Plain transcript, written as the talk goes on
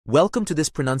Welcome to this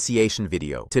pronunciation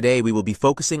video. Today we will be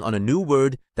focusing on a new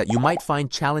word that you might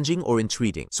find challenging or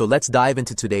intriguing. So let's dive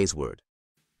into today's word.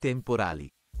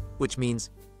 Temporali, which means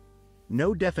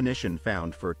No definition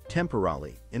found for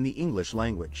temporally in the English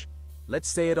language. let's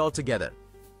say it all together.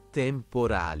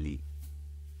 Temporali.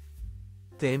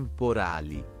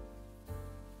 Temporali.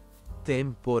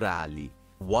 Temporali.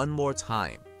 One more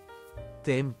time.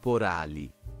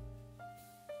 Temporali.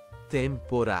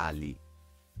 Temporali.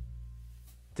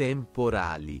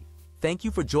 Temporali. Thank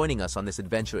you for joining us on this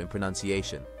adventure in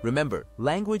pronunciation. Remember,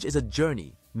 language is a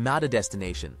journey, not a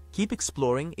destination. Keep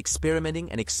exploring,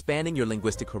 experimenting, and expanding your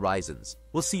linguistic horizons.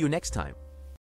 We'll see you next time.